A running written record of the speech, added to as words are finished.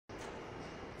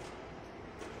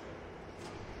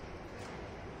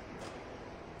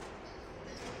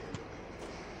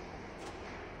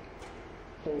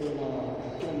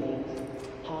39, Fleming,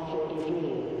 half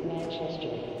 43,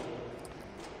 Manchester.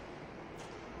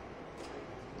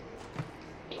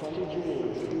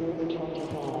 23, number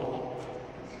 25.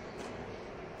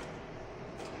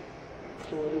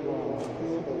 41,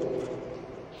 Milburn.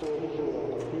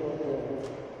 44, Milburn.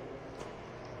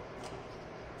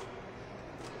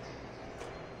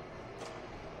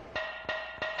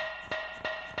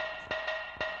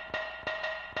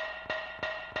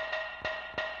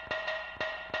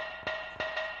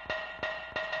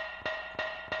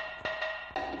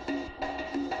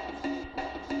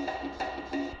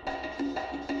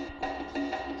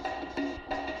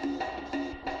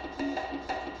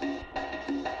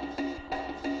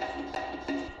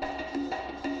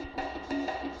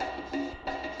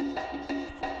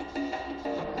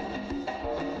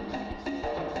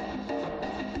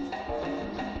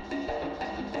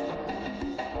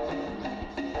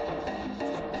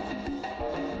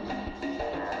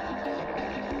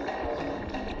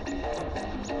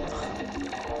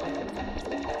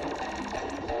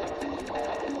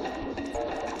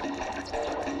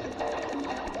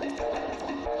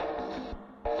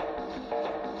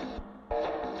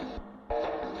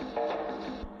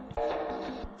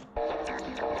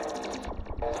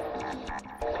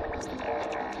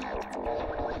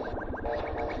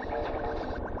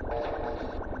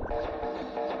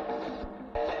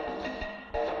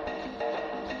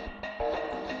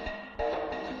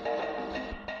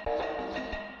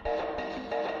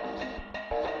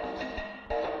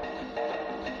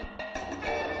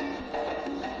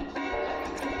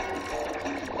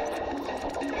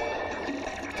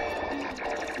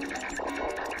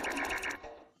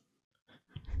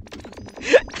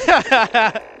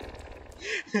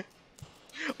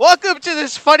 Welcome to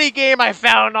this funny game I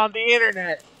found on the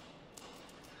internet.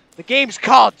 The game's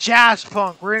called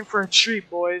JazzPunk. We're in for a treat,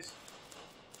 boys.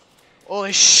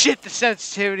 Holy shit, the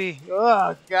sensitivity.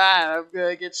 Oh, God, I'm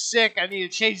gonna get sick. I need to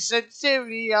change the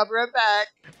sensitivity. I'll be right back.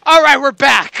 Alright, we're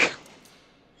back.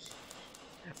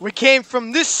 We came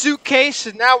from this suitcase,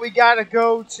 and now we gotta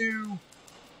go to,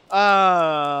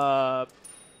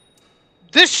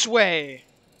 this way.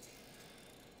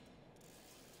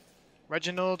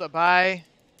 Reginald Abai,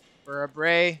 or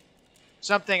Abray,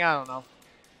 something, I don't know.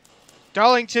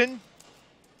 Darlington.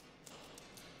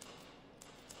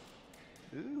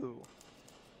 Ooh.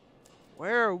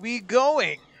 Where are we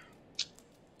going?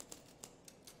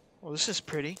 Well, this is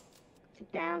pretty. Sit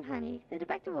down, honey. The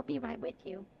director will be right with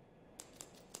you.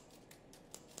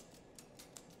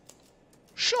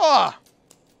 Sure.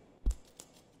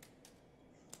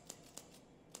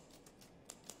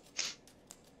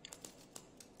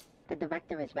 The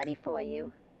director is ready for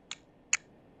you.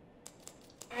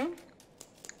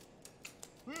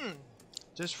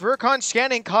 Does Vercon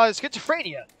scanning cause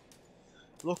schizophrenia?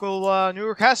 Local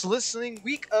Newcastle listening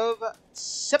week of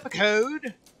SEPA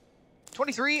code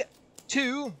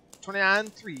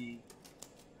 23-2-29-3.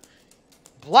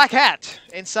 Black Hat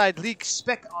inside leak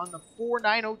spec on the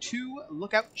 4902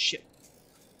 lookout ship.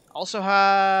 Also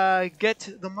get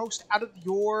the most out of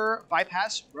your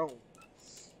bypass Rome.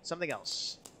 Something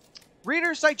else.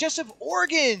 Reader's Digestive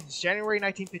Organs, January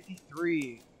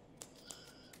 1953.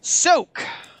 Soak,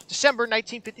 December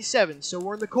 1957. So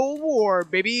we're in the Cold War,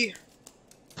 baby.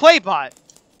 Playbot.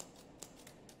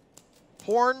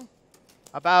 Porn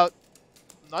about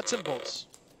nuts and bolts.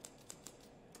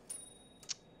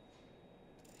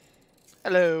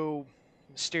 Hello,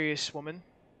 mysterious woman.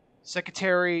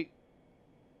 Secretary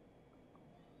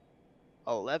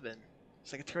 11.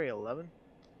 Secretary 11?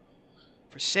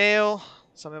 For sale.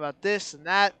 Something about this and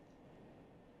that.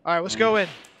 Alright, let's go in.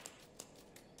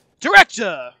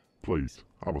 Director! Please,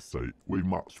 have a seat. We've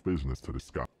much business to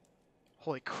discuss.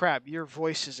 Holy crap, your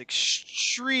voice is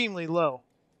extremely low.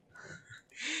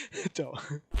 Don't.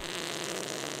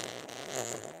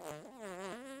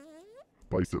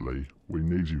 Basically, we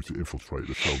need you to infiltrate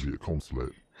the Soviet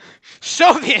consulate.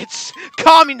 Soviets!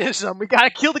 Communism! We gotta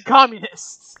kill the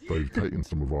communists! They've taken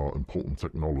some of our important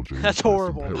technology. That's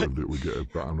horrible. It's imperative that we get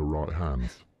it back in the right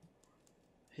hands.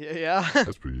 Yeah.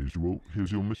 As per usual,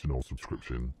 here's your missional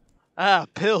subscription. Ah,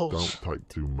 pills. Don't take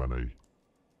too many.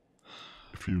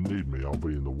 If you need me, I'll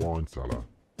be in the wine cellar.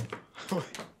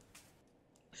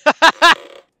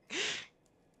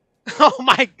 Oh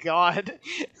my god.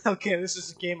 Okay, this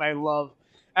is a game I love.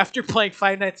 After playing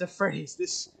Five Nights at Freddy's,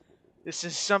 this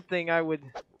is something I would...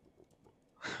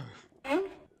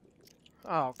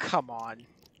 Oh, come on.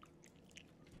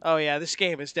 Oh yeah, this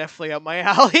game is definitely up my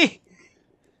alley.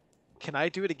 Can I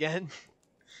do it again?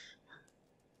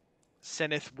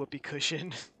 Zenith whoopee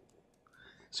cushion.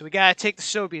 So we gotta take the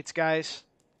Soviets, guys.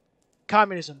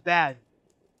 Communism, bad.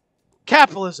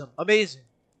 Capitalism. Amazing.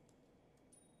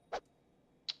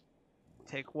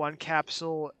 Take one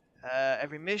capsule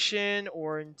every mission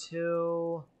or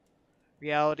until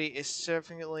reality is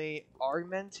significantly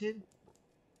augmented.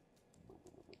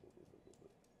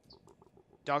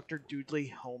 Dr.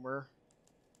 Doodley Homer.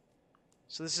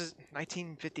 So this is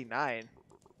 1959.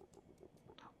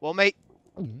 Well, mate.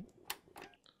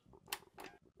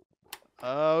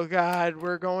 Oh, God.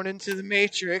 We're going into the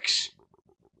Matrix.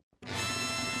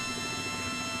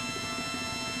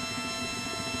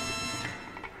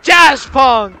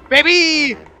 JazzPunk,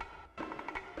 baby!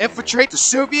 Infiltrate the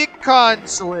Soviet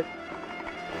consulate.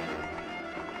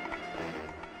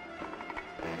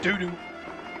 Doo-doo.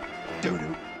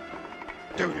 Doo-doo.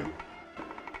 Doo-doo.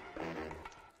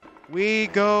 We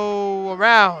go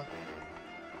around.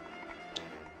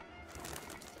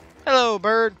 Hello,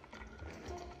 bird.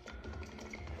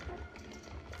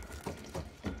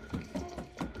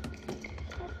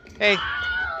 Hey.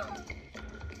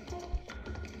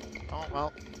 Oh,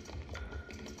 well.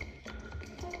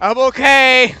 I'm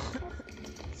okay.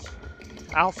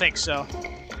 I don't think so.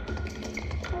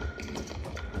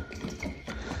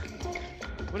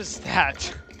 What is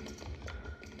that?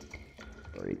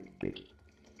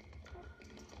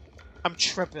 I'm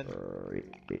tripping.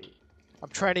 I'm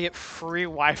trying to get free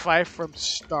Wi-Fi from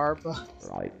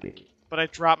Starbucks, but I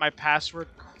dropped my password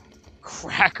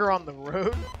cracker on the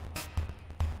road.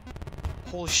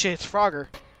 Holy shit, it's Frogger.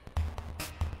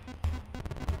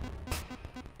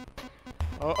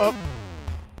 Oh, oh.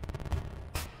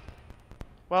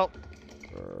 Well.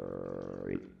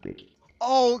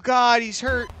 Oh God, he's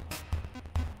hurt.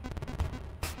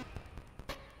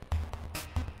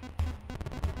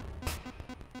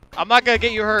 I'm not gonna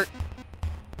get you hurt.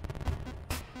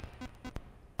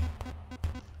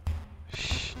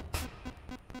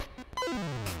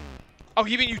 Oh,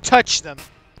 even you touched them.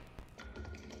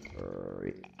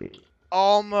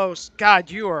 Almost.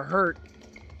 God, you are hurt.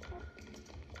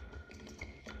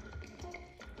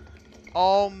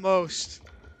 Almost.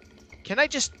 Can I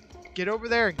just get over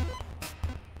there?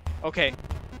 Okay.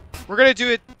 We're gonna do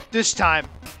it this time.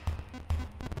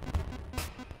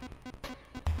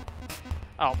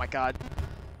 Oh my God.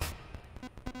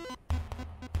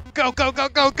 Go, go, go,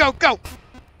 go, go, go!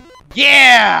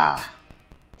 Yeah!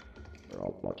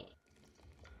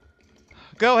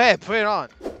 Go ahead, put it on.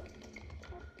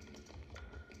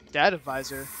 Data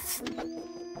visor.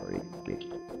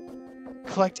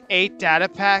 Collect 8 data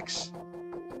packs.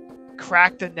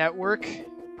 Crack the network.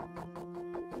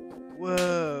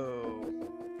 Whoa.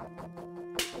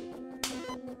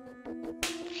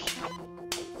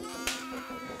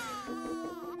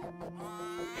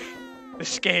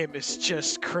 This game is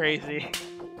just crazy.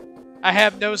 I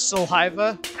have no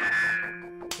saliva.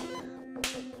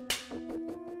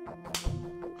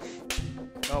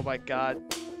 Oh my God.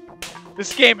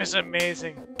 This game is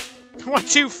amazing. 1,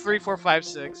 2, 3, 4, 5,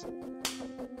 6.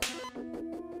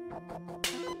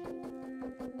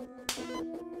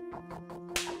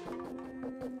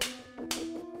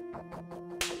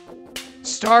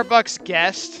 Starbucks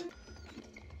guest.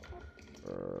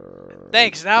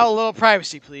 Thanks. Now a little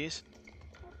privacy, please.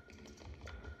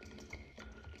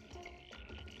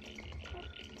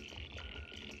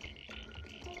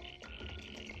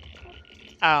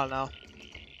 I don't know.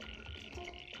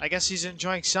 I guess he's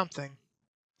enjoying something.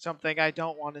 Something I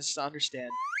don't want us to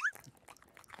understand.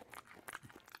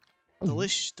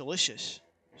 Delicious.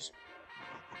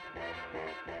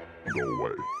 Go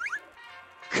away.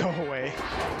 Go away.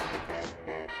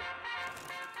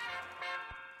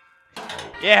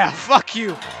 Yeah, fuck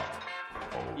you.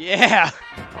 Yeah.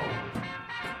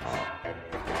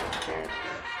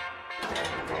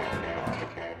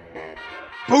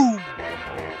 Boom.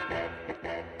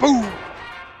 Boom.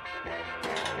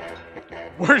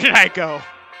 Where did I go?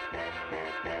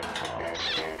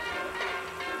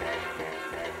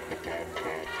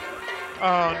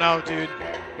 Oh no, dude.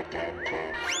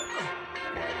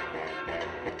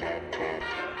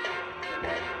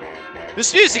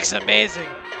 This music's amazing.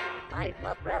 Hi,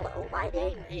 Umbrello. My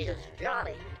name is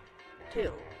Johnny,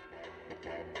 too.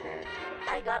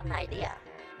 I got an idea.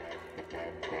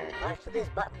 Push this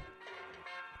button.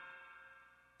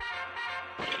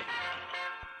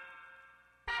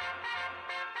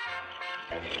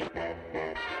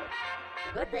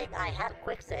 Good thing I had a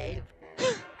quick save.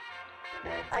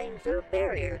 I'm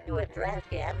superior to a trash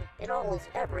can in almost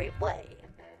every way.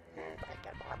 I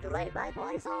can modulate my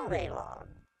voice all day long.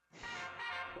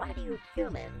 Why do you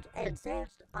humans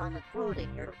insist on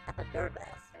including your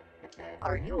epidermis?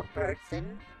 Are you a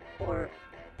person or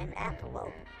an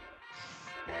antelope?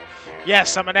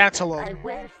 Yes, I'm an antelope. I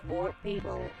wish more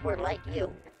people were like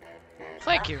you.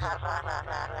 Thank you.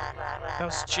 That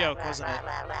was a joke, wasn't it?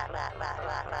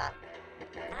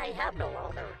 I have no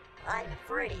owner. I'm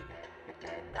free.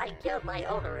 I killed my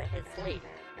owner in his sleep.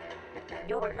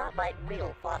 You're not my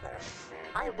real father.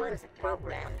 I was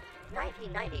programmed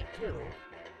 1992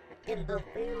 in the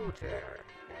future.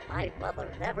 My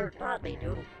mother never taught me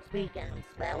to speak and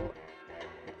spell.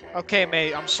 Okay,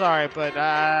 mate, I'm sorry, but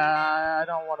I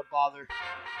don't want to bother.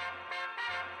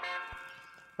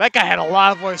 That guy had a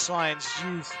lot of voice lines.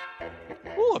 Jeez.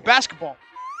 Ooh, a basketball.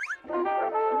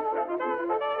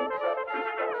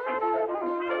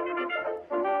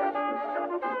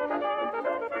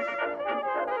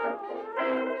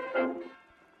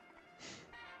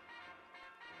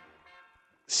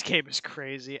 This game is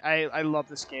crazy. I love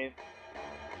this game.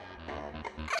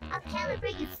 I'll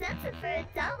calibrate your sensor for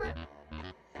 $1.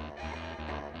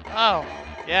 Oh,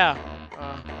 yeah.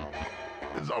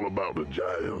 It's all about the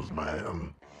jazz,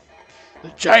 man. The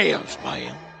jazz,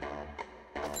 man.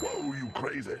 Whoa, you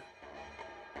crazy?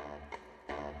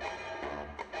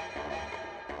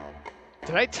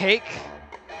 Did I take?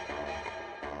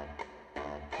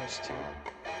 Press 2.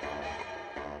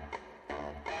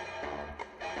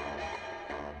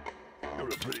 You're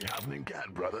a pretty happening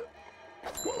cat, brother.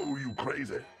 Whoa, you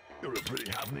crazy? You're a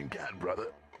pretty happening cat, brother.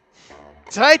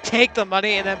 Did I take the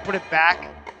money and then put it back?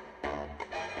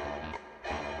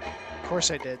 Of course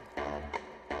I did.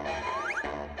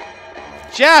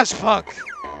 JazzPunk!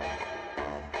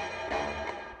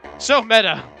 So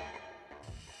meta.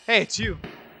 Hey, it's you.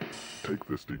 Take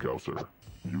this degausser.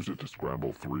 Use it to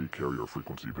scramble 3 carrier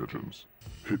frequency pigeons.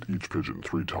 Hit each pigeon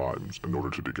 3 times in order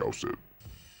to degauss it.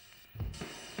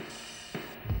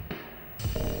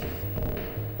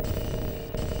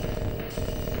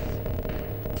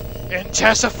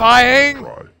 Intensifying!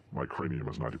 Try. My cranium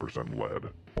is 90% lead.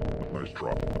 Nice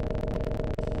try.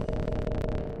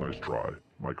 Nice try.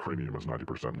 My cranium is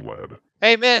 90% lead.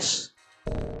 Hey, miss!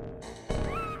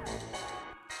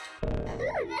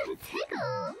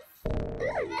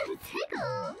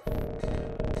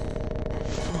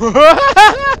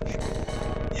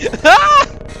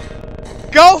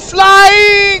 Go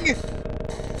flying!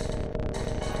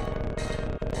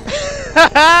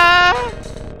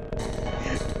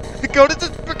 Go to the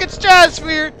frickin'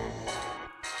 stratosphere!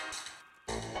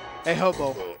 Hey,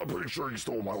 hobo. I'm pretty sure you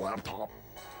stole my laptop.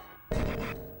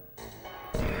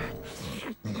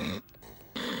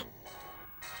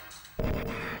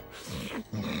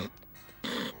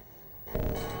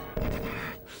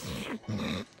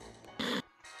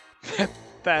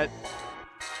 That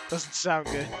doesn't sound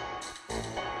good.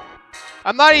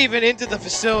 I'm not even into the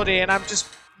facility and I'm just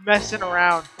messing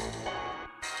around.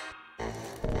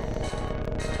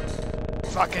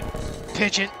 Fucking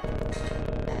pigeon.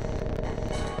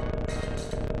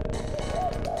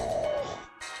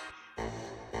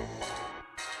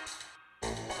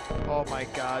 Oh my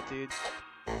god, dude.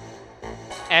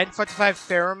 N45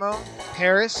 pheromone?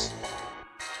 Paris?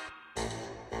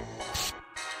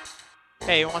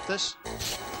 Hey, you want this?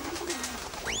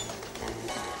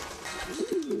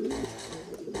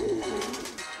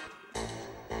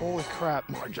 Holy crap.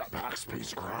 My jetpack's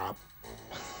piece of crap.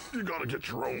 You gotta get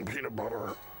your own peanut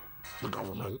butter. The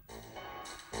government.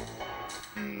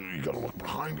 You gotta look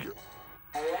behind you.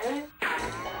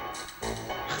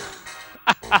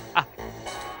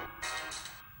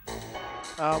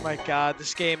 Oh my god,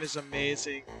 this game is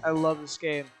amazing. I love this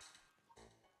game.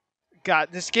 God,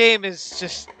 this game is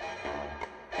just...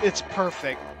 It's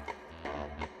perfect.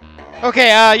 Okay,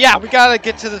 yeah, we gotta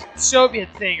get to the Soviet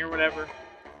thing or whatever.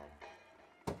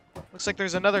 Looks like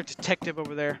there's another detective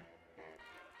over there.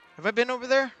 Have I been over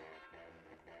there?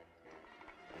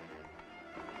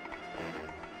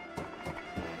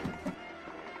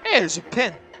 Hey, there's a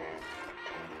pin.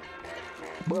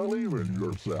 Believe in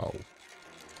yourself.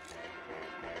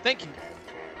 Thank you.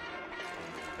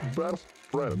 Best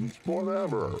friends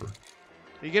forever.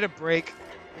 You get a break.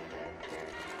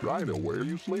 I know where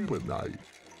you sleep at night.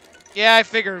 Yeah, I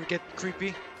figured it would get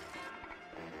creepy.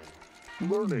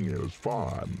 Learning is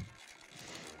fun.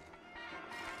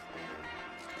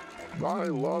 I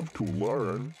love to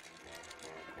learn.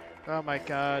 Oh my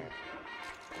god.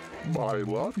 I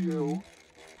love you.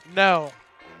 No.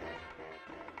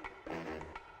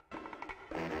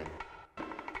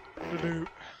 Do-do.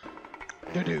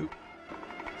 Do-do.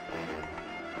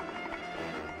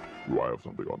 Do I have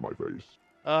something on my face?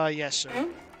 Yes, sir.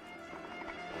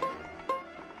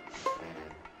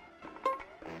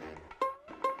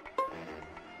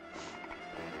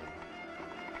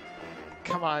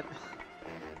 Come on.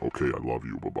 Okay, I love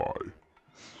you. Bye-bye.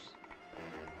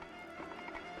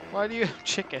 Why do you have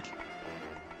chicken?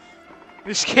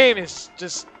 This game is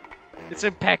just It's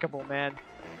impeccable, man.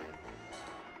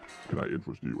 Can I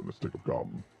interest you in a stick of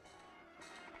gum?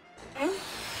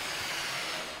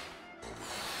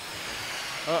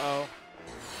 Uh-oh.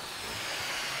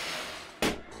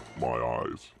 My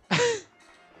eyes.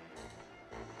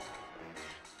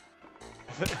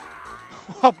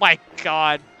 Oh my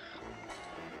god.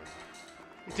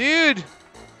 Dude!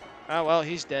 Oh, well,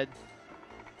 he's dead.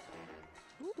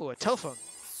 Ooh, a telephone.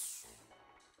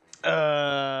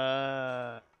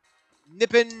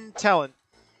 Nippin' talent.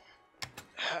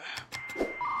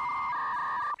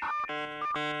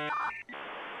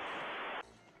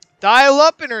 Dial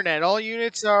up internet. All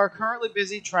units are currently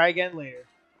busy. Try again later.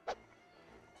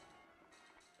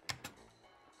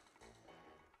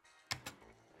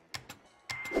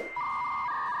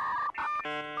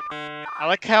 I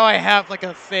like how I have like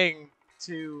a thing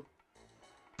to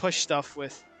push stuff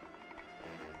with.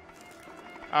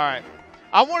 Alright.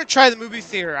 I want to try the movie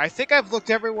theater. I think I've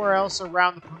looked everywhere else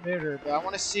around the perimeter, but I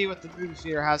want to see what the movie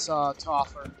theater has to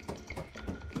offer.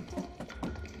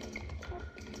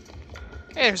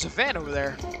 Hey, there's a van over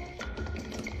there.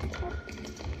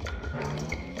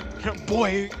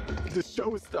 Boy, The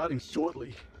show is starting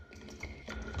shortly.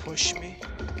 push me.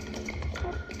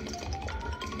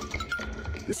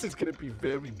 This is gonna be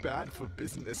very bad for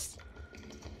business.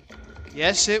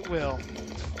 Yes, it will.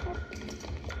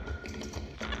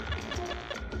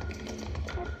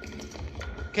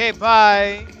 Okay,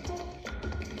 bye.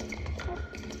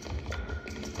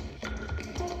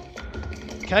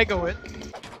 Can I go in?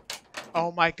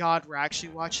 Oh my god, we're actually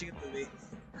watching a movie.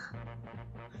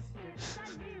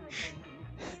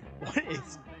 What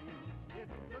is...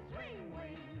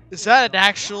 Is that an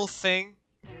actual thing?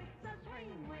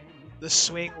 The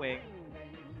swing wing.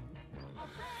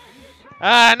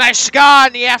 Ah, nice cigar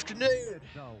in the afternoon.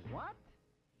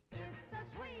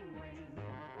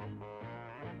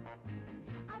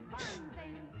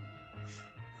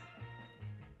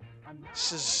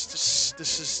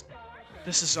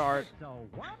 This is art.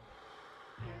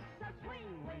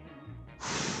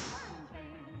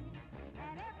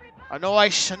 I know I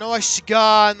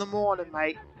cigar in the morning,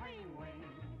 mate.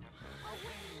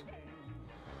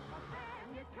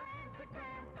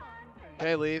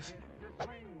 Okay, leave.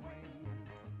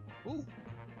 Ooh.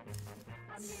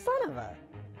 Son of a...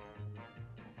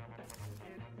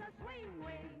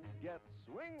 Get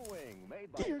Swing Wing,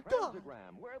 made by Dear God.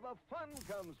 Transagram, where the fun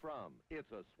comes from.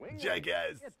 It's a swing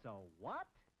Jackass. wing. It's a what?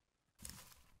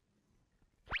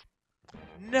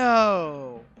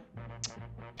 No.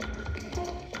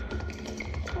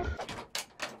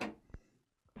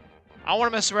 I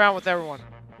want to mess around with everyone.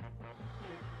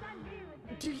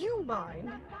 Do you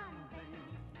mind?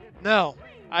 No,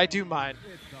 I do mind.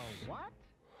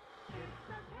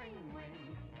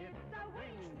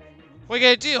 What you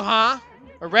gonna do, huh?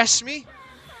 Arrest me?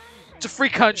 It's a free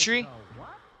country.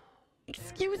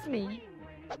 Excuse me.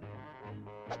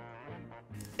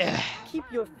 Ugh.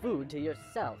 Keep your food to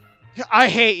yourself. I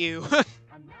hate you.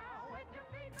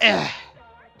 Ugh.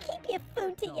 Keep your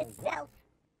food to yourself.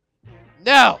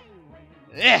 No.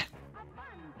 Yeah.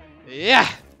 Yeah.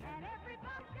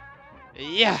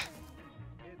 Yeah.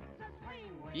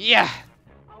 Yeah.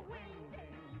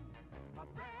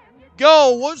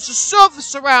 Go, what's the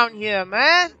surface around here,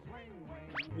 man?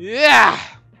 Yeah.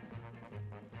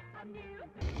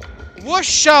 Worst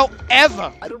show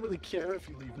ever. I don't really care if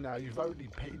you leave now. You've already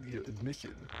paid your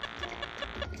admission.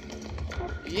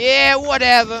 Yeah,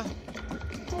 whatever.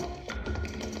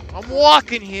 I'm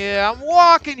walking here. I'm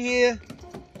walking here.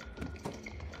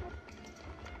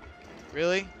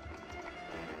 Really?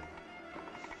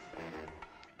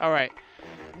 Alright.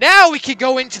 Now we can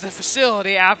go into the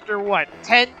facility after what?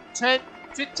 10,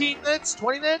 15 minutes?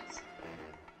 20 minutes?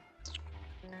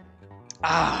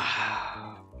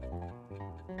 Ah.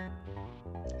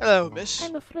 Hello, miss.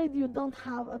 I'm afraid you don't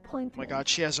have appointment. Oh my god,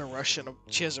 she has a Russian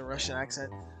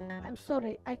accent. I'm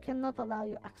sorry, I cannot allow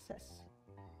you access.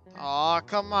 Aw,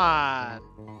 come on.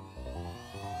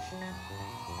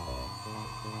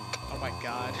 Oh my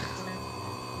god.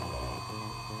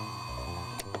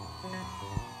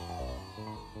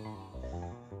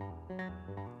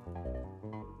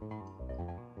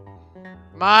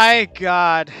 My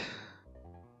god.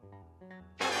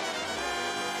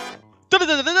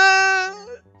 Da-da-da-da-da!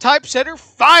 Typesetter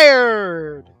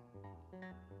fired!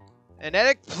 An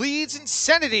addict pleads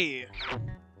insanity.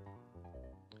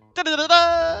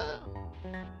 Da-da-da-da!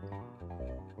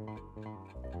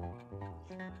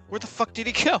 Where the fuck did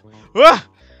he go? Ah!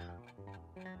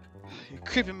 You're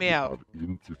creeping me out. Have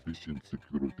insufficient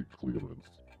security clearance.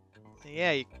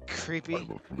 Yeah, you creepy.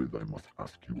 I'm afraid I must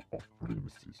ask you off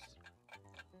premises.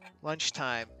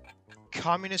 Lunchtime.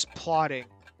 Communist plotting.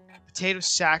 Potato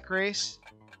sack race.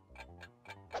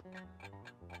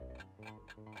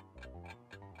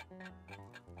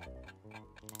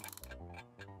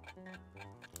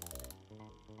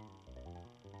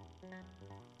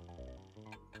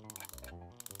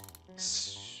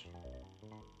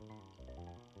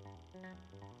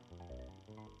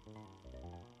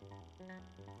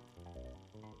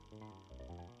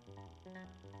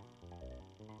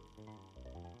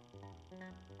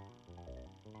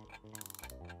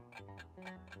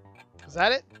 Is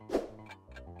that it?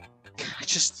 I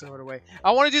just throw it away.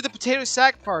 I want to do the potato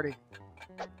sack party.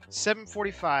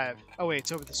 7:45. Oh wait,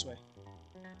 it's over this way.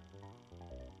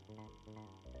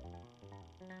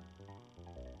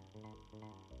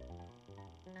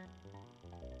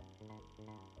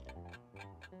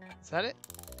 Is that it?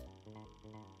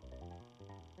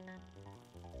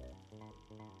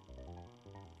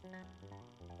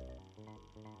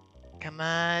 Come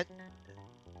on.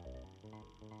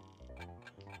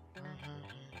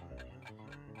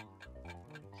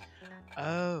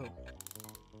 Oh.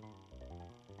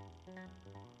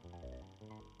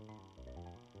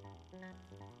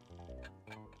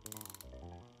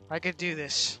 I could do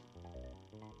this.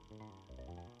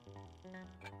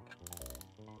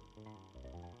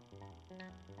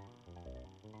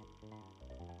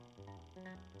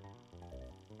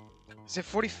 Is it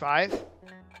 45?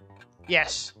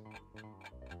 Yes.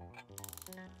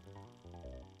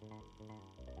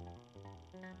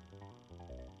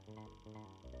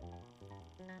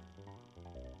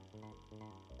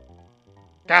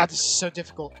 God, this is so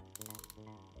difficult.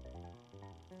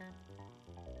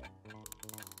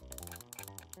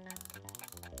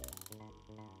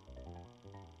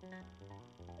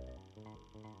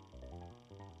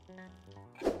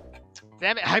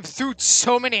 Damn it, I've threw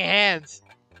so many hands.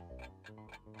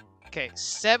 Okay,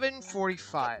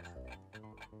 7:45.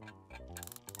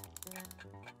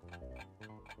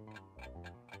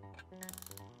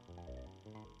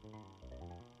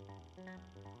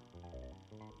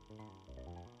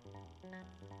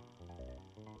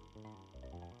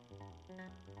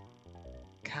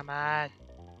 Come on.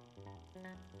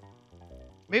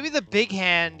 Maybe the big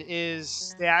hand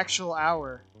is the actual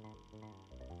hour.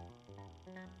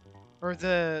 Or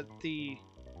the...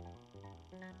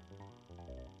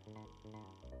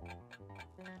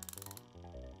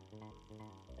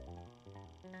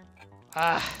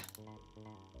 Ah.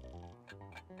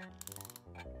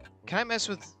 Can I mess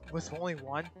with only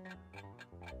one?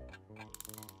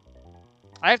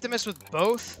 I have to mess with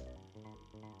both?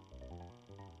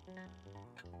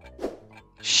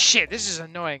 Shit, this is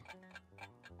annoying.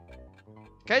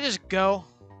 Can I just go?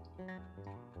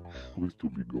 Who's to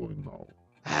be going now?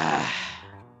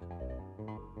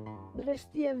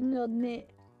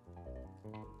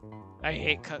 I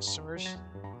hate customers.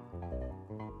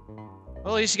 Well,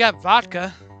 at least you got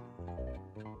vodka.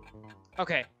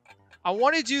 Okay. I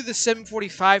want to do the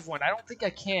 7:45 one. I don't think I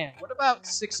can. What about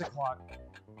 6 o'clock?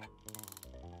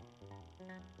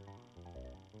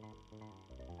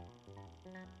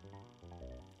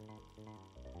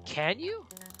 Can you?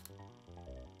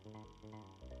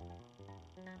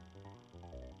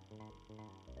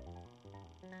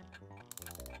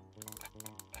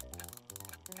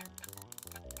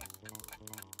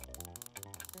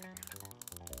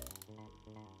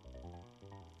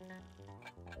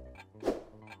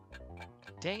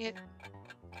 Dang it.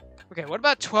 Okay, what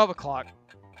about 12 o'clock?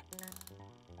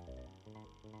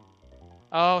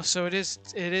 Oh, so it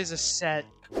is a set.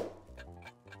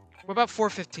 What about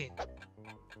 4:15?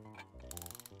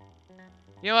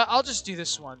 You know what? I'll just do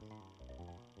this one.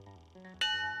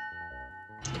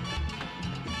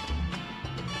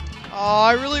 Oh,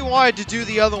 I really wanted to do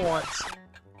the other ones.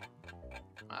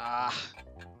 Ah.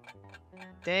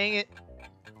 Dang it.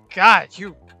 God,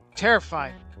 you're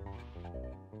terrifying.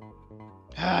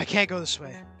 I can't go this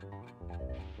way.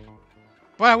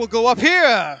 But I will go up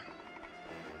here!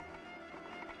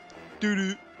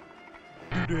 Doo-doo.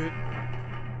 Doo-doo.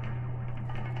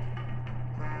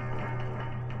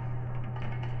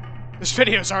 This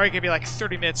video is already gonna be like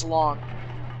 30 minutes long.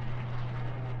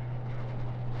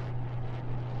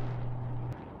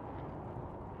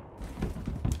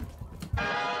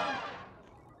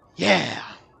 Yeah!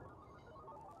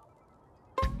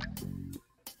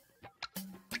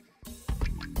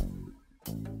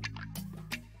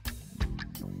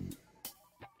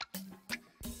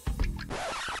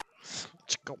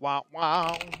 Chicka wow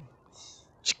wow.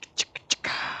 Chicka chicka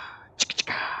chicka. Chicka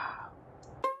chicka.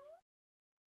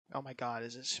 Oh my god,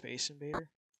 is it Space Invader?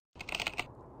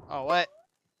 Oh, what?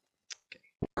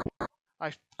 Okay.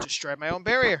 I destroyed my own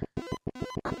barrier.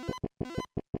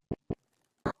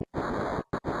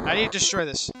 I need to destroy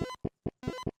this.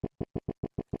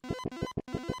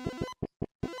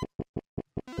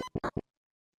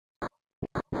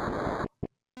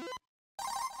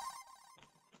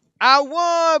 I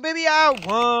won, baby, I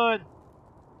won.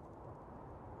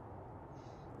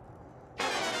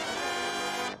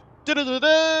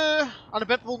 Da-da-da-da.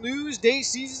 Uneventful news, day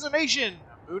seizes a nation.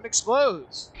 Moon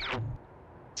explodes.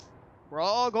 We're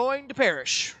all going to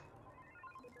perish.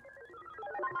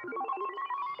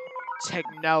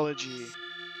 Technology.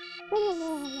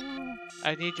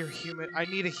 I need a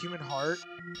human heart.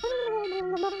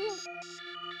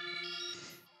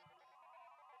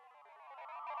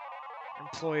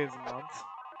 Employee of the month.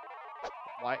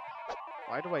 Why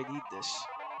do I need this?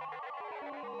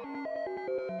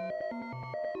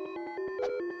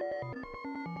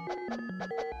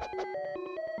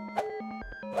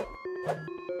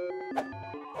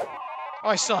 Oh,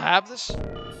 I still have this?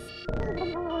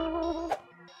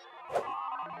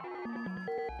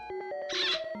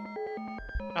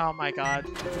 Oh my god.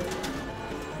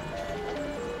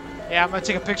 Yeah, I'm gonna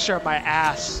take a picture of my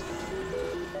ass.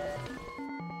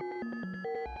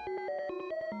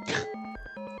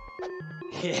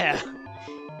 Yeah.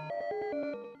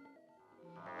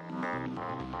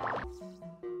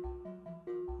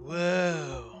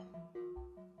 Whoa.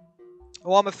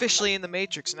 Well, I'm officially in the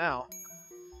Matrix now.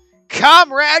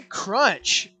 Comrade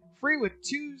Crunch! Free with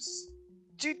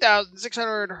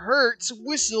 2,600 hertz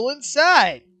whistle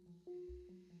inside.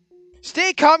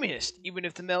 Stay communist, even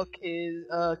if the milk is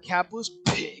a capitalist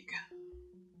pig.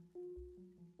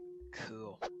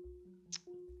 Cool.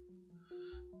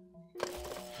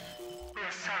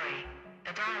 We're sorry.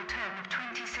 A dial tone of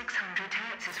 2600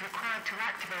 hertz is required to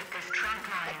activate this trunk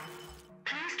line.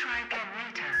 Please try again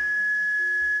later.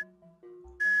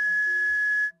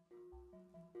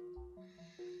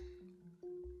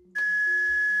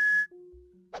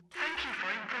 Thank you for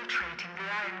infiltrating the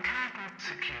Iron Curtain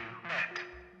net.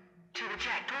 To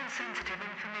reject all sensitive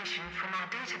information from our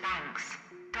data banks,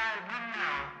 dial 1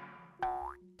 now.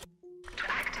 To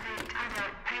activate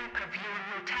adult pay-per-view on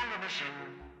your television,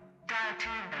 dial 2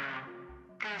 now.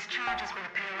 These charges will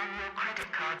appear on your credit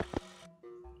card.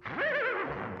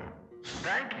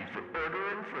 Thank you for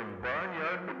ordering from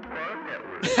Barnyard Boudoir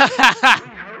Network.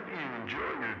 We hope you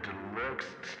enjoy your deluxe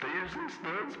Spears and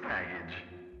Studs package.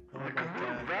 The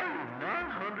complete value of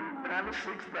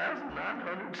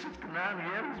 996,969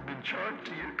 yen has been charged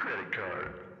to your credit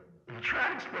card.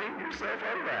 Try explaining yourself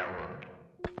out of that one.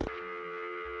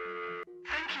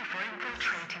 Thank you for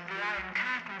infiltrating the Iron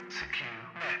Curtain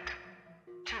net.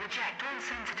 To reject all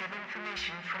sensitive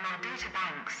information from our data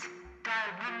banks,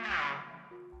 dial 1 now.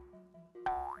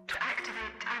 To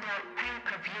activate adult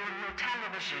pay-per-view on your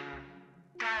television,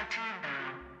 dial 2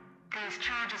 now. These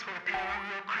charges will appear on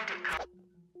your credit card.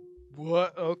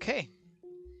 What? Okay.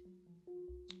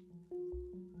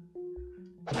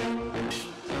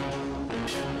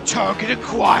 Target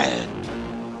acquired.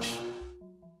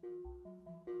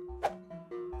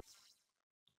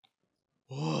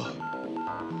 Whoa.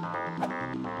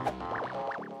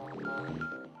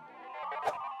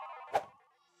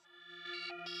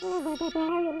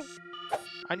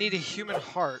 I need a human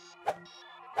heart.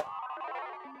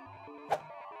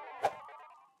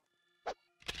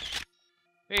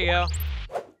 There you go.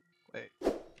 Wait.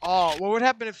 Oh, what would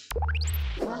happen if...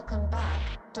 Welcome back,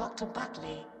 Dr.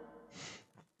 Butley.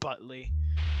 Butley.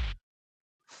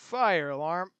 Fire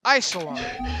alarm. Ice alarm.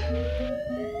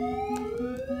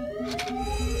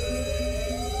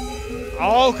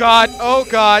 Oh god. Oh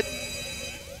god.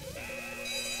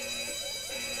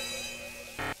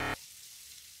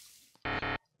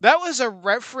 That was a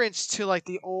reference to like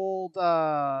the old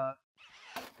fuck,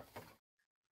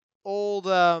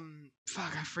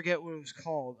 I forget what it was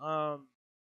called.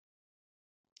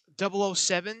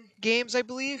 007 games, I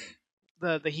believe.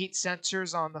 The heat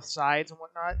sensors on the sides and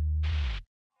whatnot.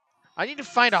 I need to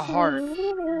find a heart.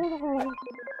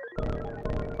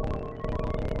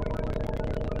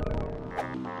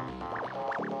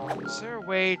 Is there a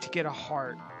way to get a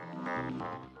heart?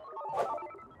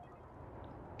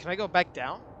 Can I go back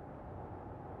down?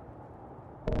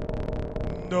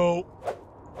 No.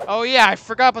 Oh yeah, I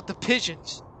forgot about the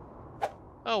pigeons.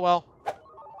 Oh well.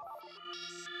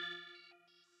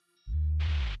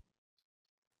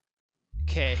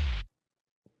 Okay.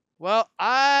 Well,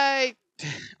 I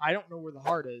don't know where the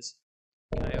heart is.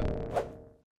 Can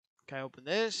I open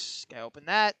this? Can I open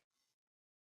that?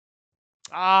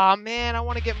 Ah man, I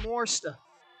want to get more stuff.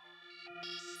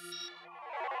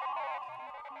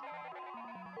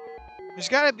 There's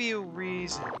gotta be a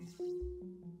reason.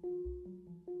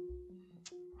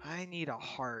 I need a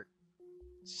heart.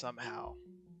 Somehow.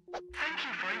 Thank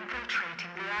you for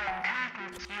infiltrating the Iron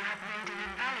Curtain. You have made an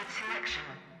invalid selection.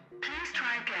 Please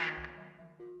try again.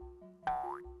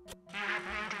 You have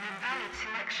made an invalid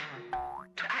selection.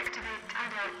 To activate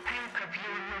adult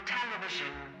pay-per-view on your television.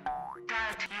 information.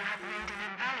 Dial you have made an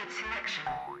invalid selection.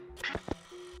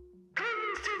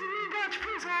 Please to the Dutch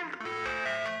prison.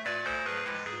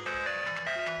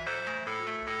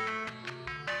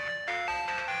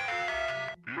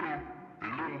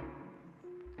 Hello?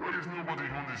 Why is nobody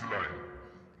on this line?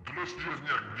 Dlaczego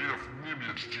gniew nie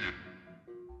mieczcie?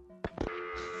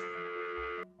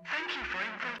 Thank you for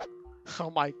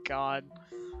Oh my god.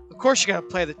 Of course you're gonna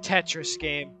play the Tetris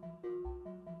game.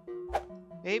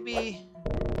 Maybe...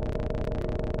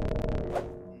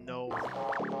 No.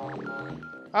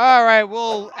 Alright,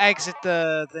 we'll exit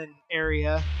the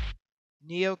area.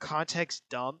 Neo context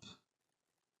dump.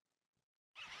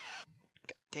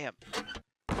 God damn.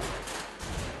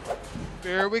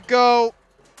 Here we go.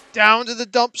 Down to the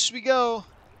dumps we go.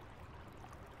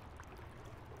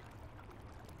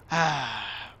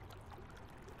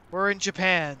 We're in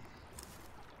Japan.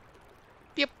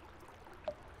 Yep.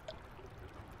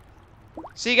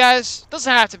 See, guys, it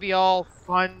doesn't have to be all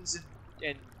funs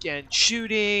and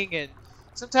shooting, and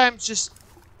sometimes just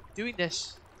doing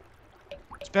this.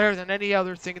 It's better than any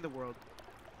other thing in the world.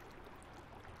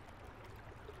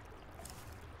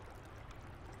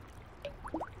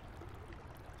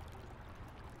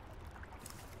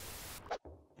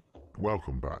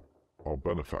 Welcome back. Our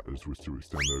benefactors wish to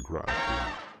extend their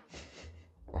gratitude.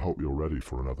 I hope you're ready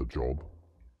for another job.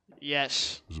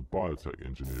 Yes. As a biotech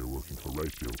engineer working for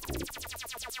Ratio Corp.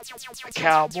 A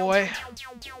cowboy.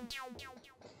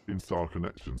 Inside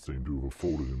connections seem to have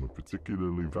afforded him a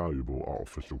particularly valuable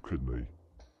artificial kidney.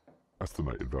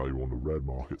 Estimated value on the red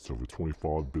market's over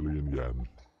 25 billion yen.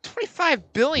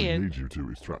 25 billion? We need you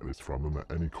to extract this from him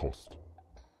at any cost.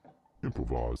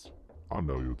 Improvise. I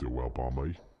know you'll do well by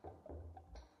me.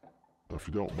 If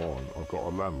you don't mind, I've got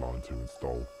a landline to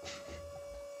install.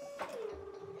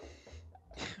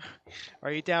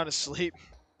 Are you down to sleep?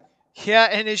 Yeah,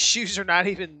 and his shoes are not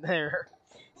even there.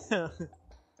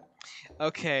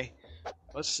 Okay,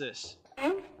 what's this?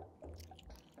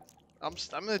 I'm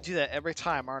gonna do that every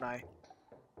time, aren't I?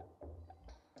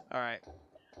 Alright.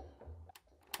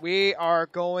 We are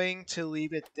going to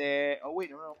leave it there. Oh, wait,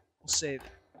 no. We'll save.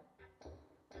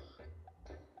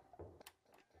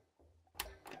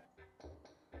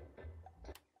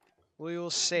 We will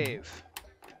save.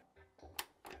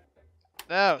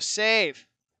 No, save.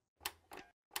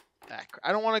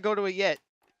 I don't want to go to it yet.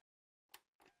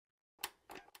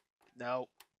 No.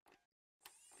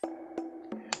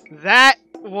 That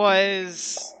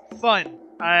was fun.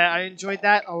 I enjoyed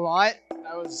that a lot.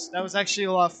 That was actually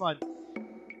a lot of fun.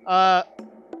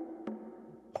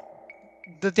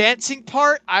 The dancing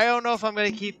part, I don't know if I'm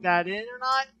gonna keep that in or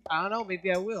not. I don't know.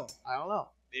 Maybe I will. I don't know.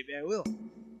 Maybe I will.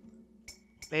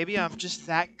 Maybe I'm just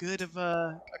that good of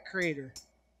a creator.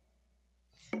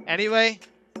 Anyway,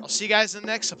 I'll see you guys in the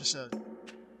next episode.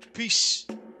 Peace.